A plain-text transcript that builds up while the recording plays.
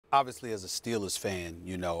Obviously, as a Steelers fan,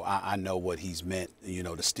 I know what he's meant, to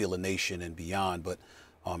Steeler Nation and beyond. But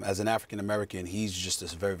as an African-American, he's just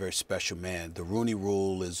a very, very special man. The Rooney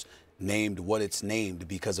Rule is named what it's named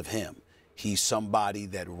because of him. He's somebody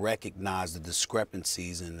that recognized the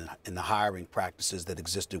discrepancies in the hiring practices that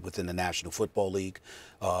existed within the National Football League.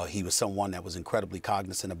 He was someone that was incredibly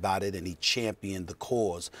cognizant about it, and he championed the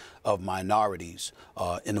cause of minorities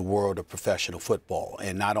in the world of professional football.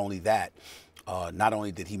 And not only that, not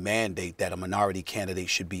only did he mandate that a minority candidate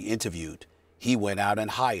should be interviewed, he went out and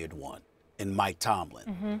hired one in Mike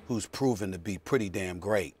Tomlin, who's proven to be pretty damn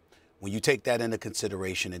great. When you take that into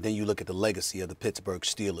consideration, and then you look at the legacy of the Pittsburgh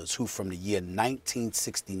Steelers, who from the year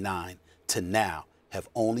 1969 to now have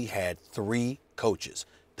only had 3 coaches.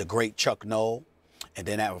 The great Chuck Noll, and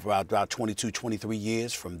then at about 22, 23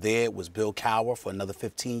 years. From there, it was Bill Cowher for another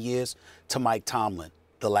 15 years, to Mike Tomlin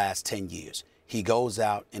the last 10 years. He goes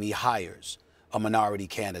out and he hires a minority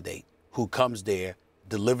candidate who comes there,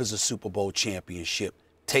 delivers a Super Bowl championship,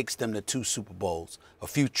 takes them to 2 Super Bowls, a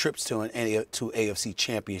few trips to 2 AFC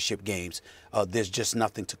championship games. There's just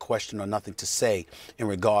nothing to question or nothing to say in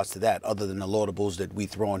regards to that other than the laudables that we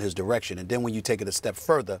throw in his direction. And then when you take it a step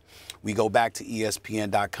further, we go back to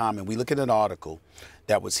ESPN.com and we look at an article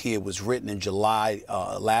that was here. It was written in July,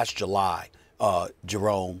 last July,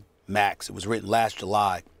 Jerome Max. It was written last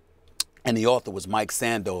July. And the author was Mike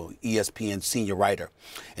Sando, ESPN senior writer.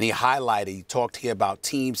 And he talked here about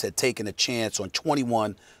teams had taken a chance on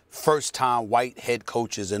 21 first-time white head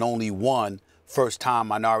coaches and only 1 first-time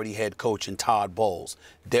minority head coach in Todd Bowles.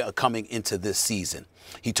 They're coming into this season.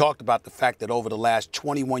 He talked about the fact that over the last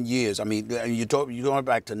 21 years, I mean, you're going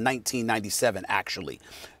back to 1997, actually.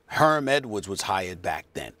 Herm Edwards was hired back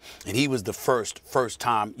then, and he was the first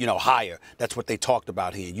time, hire. That's what they talked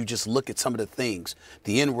about here. You just look at some of the things,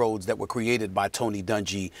 the inroads that were created by Tony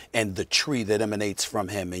Dungy and the tree that emanates from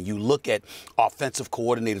him, and you look at offensive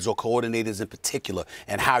coordinators or coordinators in particular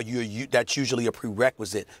and how that's usually a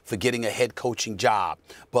prerequisite for getting a head coaching job.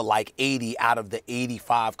 But like 80 out of the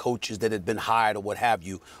 85 coaches that had been hired or what have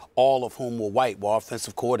you, all of whom were white, were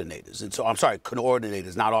offensive coordinators. And so, I'm sorry,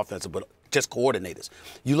 coordinators, not offensive, but just coordinators.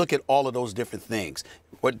 You look at all of those different things.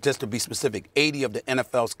 Just to be specific, 80 of the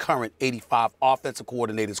NFL's current 85 offensive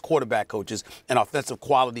coordinators, quarterback coaches, and offensive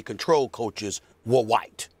quality control coaches were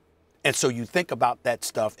white. And so you think about that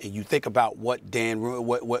stuff, and you think about what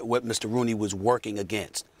what Mr. Rooney was working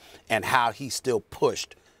against, and how he still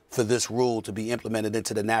pushed for this rule to be implemented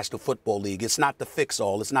into the National Football League. It's not the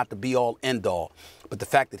fix-all. It's not the be-all, end-all. But the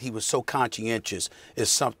fact that he was so conscientious is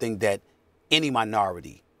something that any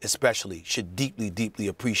minority especially should deeply, deeply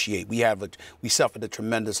appreciate. We suffered a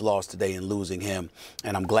tremendous loss today in losing him,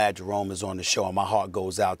 and I'm glad Jerome is on the show, and my heart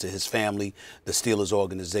goes out to his family, the Steelers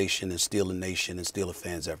organization, and Steeler Nation, and Steeler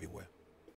fans everywhere.